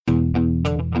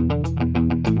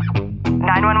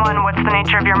911, what's the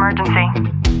nature of your emergency?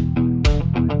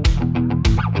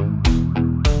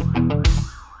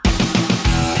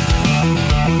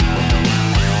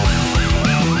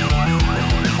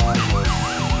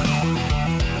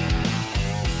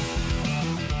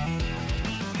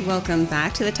 Welcome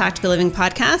back to the Tactical Living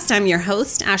Podcast. I'm your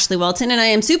host, Ashley Welton, and I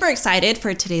am super excited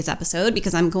for today's episode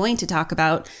because I'm going to talk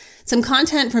about some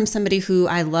content from somebody who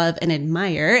I love and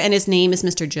admire, and his name is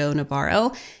Mr. Joe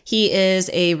Navarro. He is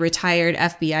a retired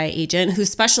FBI agent who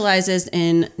specializes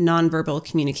in nonverbal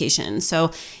communication. So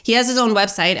he has his own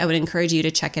website. I would encourage you to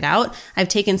check it out. I've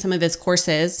taken some of his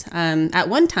courses. At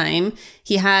one time,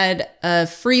 he had a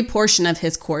free portion of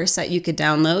his course that you could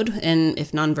download, and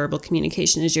if nonverbal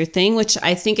communication is your thing, which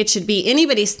I think it should be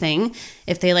anybody's thing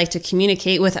if they like to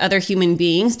communicate with other human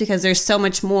beings, because there's so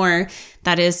much more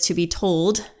that is to be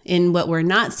told in what we're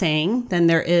not saying than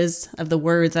there is of the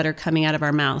words that are coming out of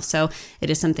our mouth. So it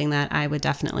is something that I would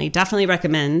definitely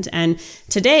recommend. And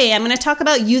today I'm going to talk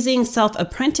about using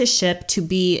self-apprenticeship to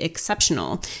be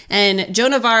exceptional. And Joe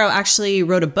Navarro actually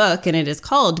wrote a book, and it is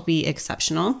called Be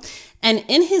Exceptional. And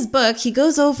in his book, he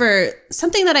goes over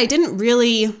something that I didn't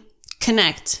really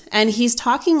connect. And he's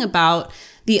talking about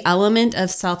the element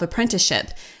of self-apprenticeship.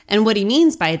 And what he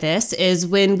means by this is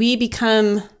when we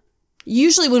become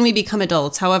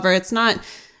adults. However, it's not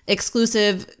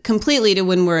exclusive completely to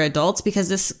when we're adults, because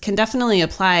this can definitely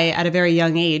apply at a very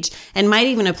young age and might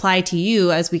even apply to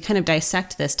you as we kind of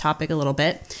dissect this topic a little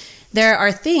bit. There are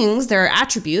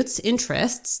attributes,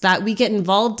 interests that we get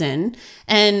involved in.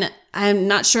 And I'm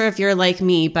not sure if you're like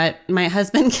me, but my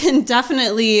husband can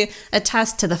definitely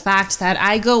attest to the fact that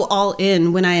I go all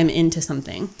in when I am into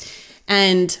something.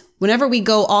 And whenever we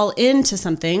go all into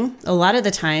something, a lot of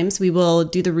the times we will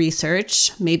do the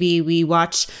research. Maybe we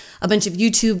watch a bunch of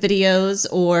YouTube videos,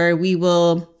 or we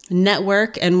will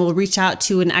network and we'll reach out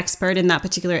to an expert in that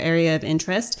particular area of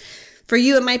interest. For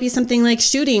you, it might be something like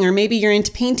shooting, or maybe you're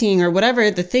into painting, or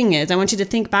whatever the thing is. I want you to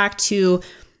think back to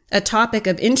a topic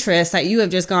of interest that you have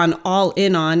just gone all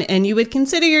in on, and you would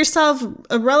consider yourself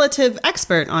a relative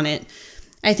expert on it.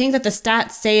 I think that the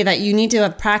stats say that you need to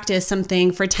have practiced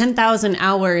something for 10,000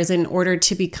 hours in order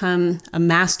to become a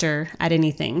master at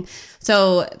anything.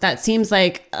 So that seems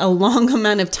like a long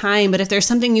amount of time, but if there's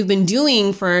something you've been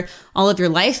doing for all of your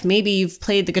life, maybe you've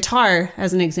played the guitar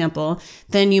as an example,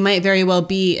 then you might very well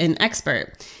be an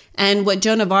expert. And what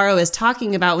Joe Navarro is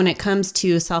talking about when it comes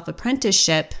to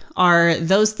self-apprenticeship are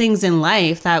those things in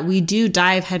life that we do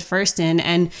dive headfirst in,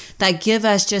 and that give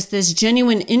us just this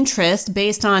genuine interest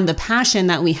based on the passion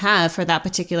that we have for that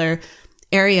particular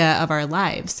area of our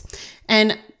lives.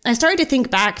 And I started to think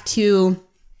back to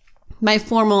my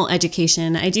formal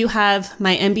education. I do have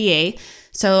my MBA.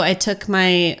 So I took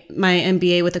my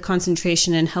MBA with a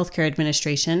concentration in healthcare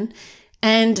administration.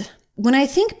 And when I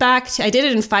think back I did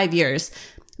it in 5 years.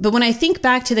 But when I think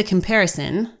back to the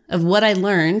comparison of what I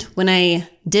learned when I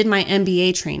did my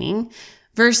MBA training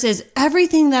versus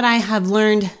everything that I have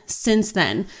learned since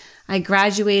then, I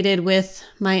graduated with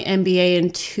my MBA in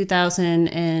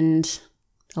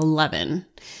 2011.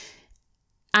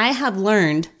 I have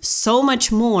learned so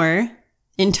much more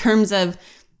in terms of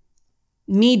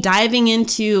me diving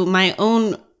into my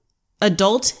own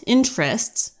adult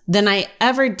interests than I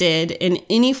ever did in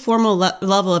any formal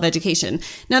level of education.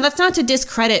 Now, that's not to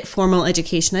discredit formal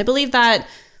education. I believe that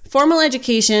formal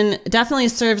education definitely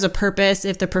serves a purpose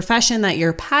if the profession that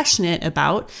you're passionate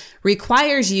about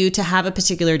requires you to have a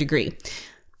particular degree.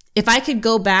 If I could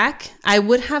go back, I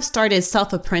would have started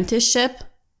self-apprenticeship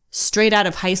straight out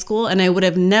of high school, and I would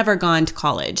have never gone to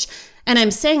college. And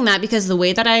I'm saying that because the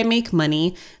way that I make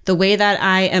money, the way that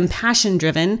I am passion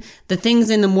driven, the things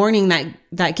in the morning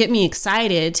that get me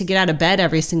excited to get out of bed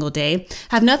every single day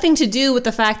have nothing to do with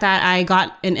the fact that I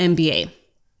got an MBA.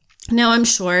 Now, I'm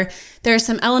sure there are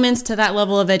some elements to that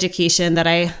level of education that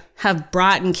I have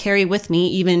brought and carry with me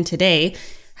even today.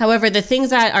 However, the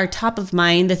things that are top of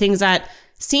mind, the things that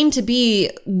seem to be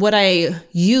what I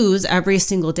use every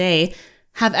single day,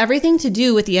 have everything to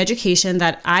do with the education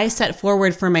that I set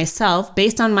forward for myself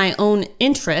based on my own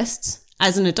interests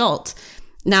as an adult.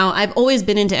 Now, I've always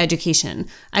been into education.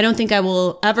 I don't think I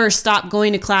will ever stop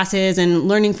going to classes and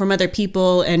learning from other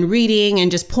people and reading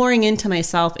and just pouring into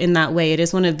myself in that way. It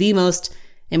is one of the most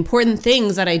important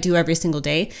things that I do every single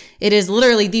day. It is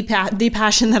literally the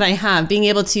passion that I have, being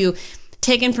able to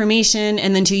take information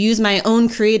and then to use my own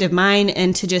creative mind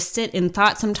and to just sit in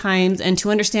thought sometimes and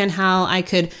to understand how I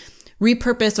could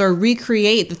repurpose or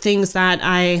recreate the things that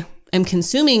I am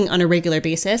consuming on a regular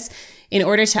basis in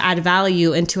order to add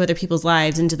value into other people's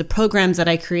lives, into the programs that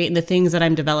I create and the things that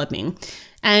I'm developing.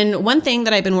 And one thing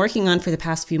that I've been working on for the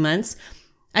past few months,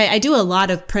 I do a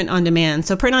lot of print on demand.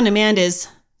 So print on demand is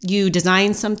you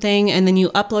design something and then you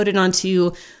upload it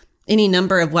onto any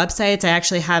number of websites. I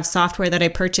actually have software that I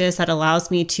purchased that allows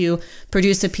me to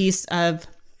produce a piece of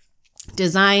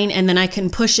design, and then I can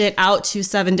push it out to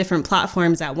 7 different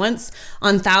platforms at once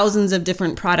on thousands of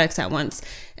different products at once.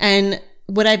 And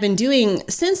what I've been doing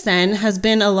since then has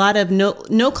been a lot of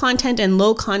no content and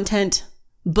low content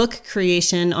book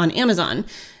creation on Amazon.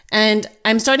 And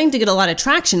I'm starting to get a lot of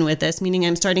traction with this, meaning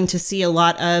I'm starting to see a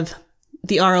lot of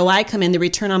the ROI come in, the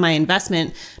return on my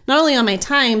investment, not only on my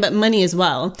time, but money as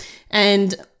well.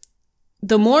 And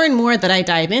the more and more that I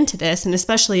dive into this, and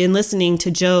especially in listening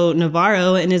to Joe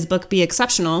Navarro and his book, Be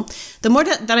Exceptional, the more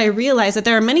that I realize that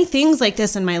there are many things like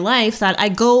this in my life that I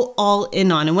go all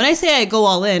in on. And when I say I go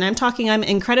all in, I'm talking I'm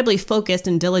incredibly focused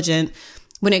and diligent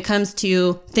when it comes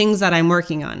to things that I'm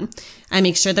working on. I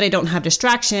make sure that I don't have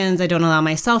distractions. I don't allow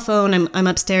my cell phone. I'm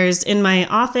upstairs in my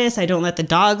office. I don't let the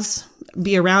dogs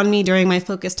be around me during my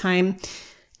focus time.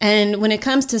 And when it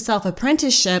comes to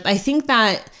self-apprenticeship, I think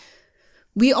that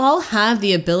we all have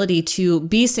the ability to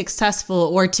be successful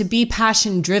or to be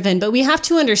passion driven, but we have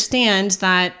to understand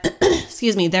that,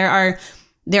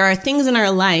 there are things in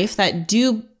our life that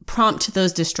do prompt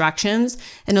those distractions.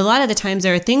 And a lot of the times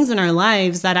there are things in our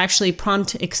lives that actually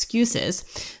prompt excuses.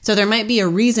 So there might be a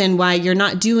reason why you're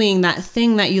not doing that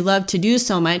thing that you love to do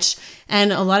so much.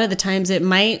 And a lot of the times it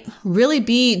might really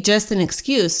be just an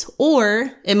excuse,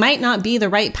 or it might not be the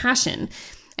right passion.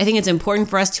 I think it's important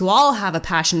for us to all have a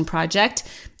passion project.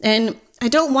 And I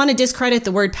don't want to discredit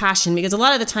the word passion, because a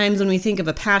lot of the times when we think of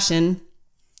a passion,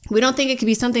 we don't think it could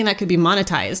be something that could be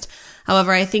monetized.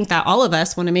 However, I think that all of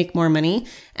us want to make more money.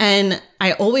 And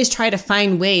I always try to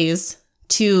find ways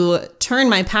to turn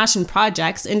my passion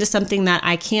projects into something that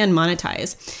I can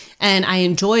monetize. And I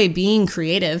enjoy being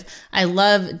creative. I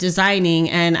love designing,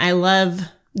 and I love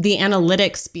the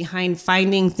analytics behind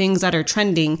finding things that are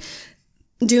trending,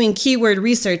 doing keyword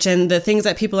research and the things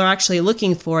that people are actually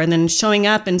looking for, and then showing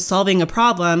up and solving a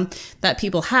problem that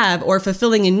people have or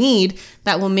fulfilling a need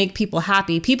that will make people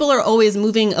happy. People are always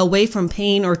moving away from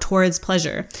pain or towards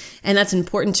pleasure. And that's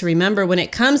important to remember when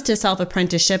it comes to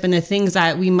self-apprenticeship and the things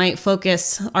that we might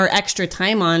focus our extra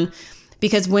time on.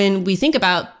 Because when we think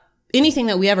about anything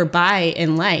that we ever buy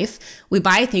in life, we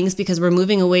buy things because we're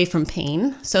moving away from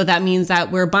pain. So that means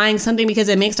that we're buying something because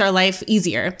it makes our life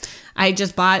easier. I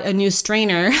just bought a new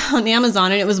strainer on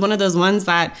Amazon, and it was one of those ones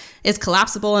that is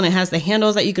collapsible, and it has the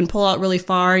handles that you can pull out really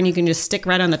far, and you can just stick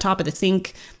right on the top of the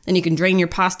sink, and you can drain your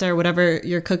pasta or whatever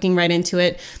you're cooking right into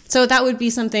it. So that would be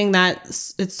something that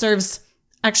it serves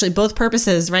actually both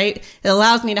purposes, right? It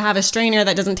allows me to have a strainer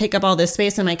that doesn't take up all this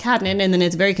space in my cabinet, and then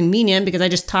it's very convenient because I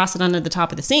just toss it onto the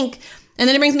top of the sink. And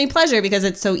then it brings me pleasure because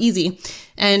it's so easy.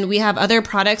 And we have other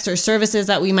products or services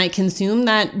that we might consume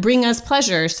that bring us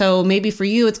pleasure. So maybe for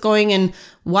you, it's going and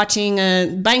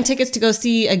buying tickets to go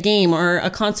see a game or a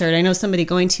concert. I know somebody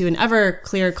going to an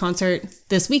Everclear concert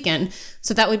this weekend.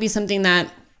 So that would be something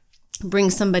that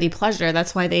brings somebody pleasure.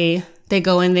 That's why they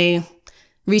go and they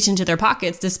reach into their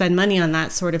pockets to spend money on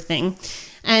that sort of thing.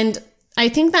 And I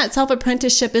think that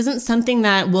self-apprenticeship isn't something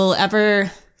that will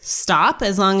ever stop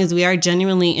as long as we are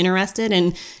genuinely interested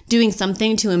in doing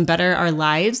something to better our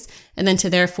lives and then to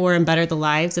therefore better the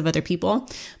lives of other people.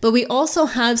 But we also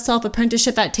have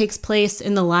self-apprenticeship that takes place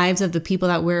in the lives of the people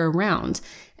that we're around.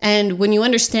 And when you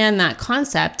understand that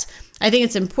concept, I think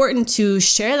it's important to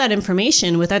share that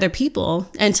information with other people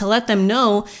and to let them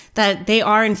know that they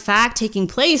are in fact taking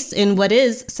place in what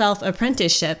is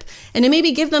self-apprenticeship, and to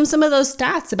maybe give them some of those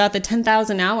stats about the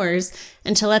 10,000 hours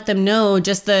and to let them know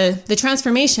just the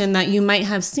transformation that you might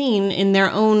have seen in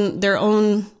their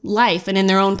own life and in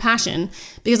their own passion.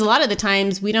 Because a lot of the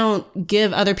times we don't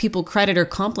give other people credit or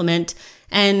compliment,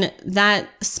 and that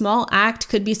small act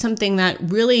could be something that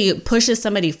really pushes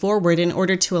somebody forward in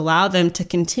order to allow them to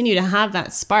continue to have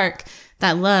that spark,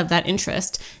 that love, that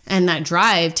interest, and that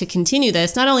drive to continue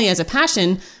this, not only as a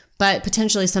passion, but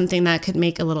potentially something that could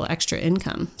make a little extra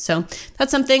income. So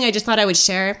that's something I just thought I would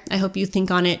share. I hope you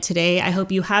think on it today. I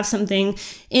hope you have something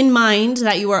in mind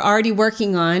that you are already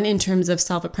working on in terms of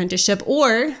self-apprenticeship,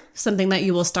 or something that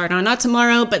you will start on, not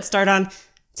tomorrow, but start on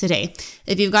today.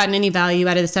 If you've gotten any value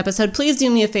out of this episode, please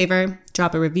do me a favor,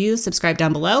 drop a review, subscribe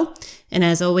down below. And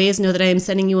as always, know that I am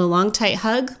sending you a long, tight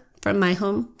hug from my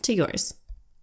home to yours.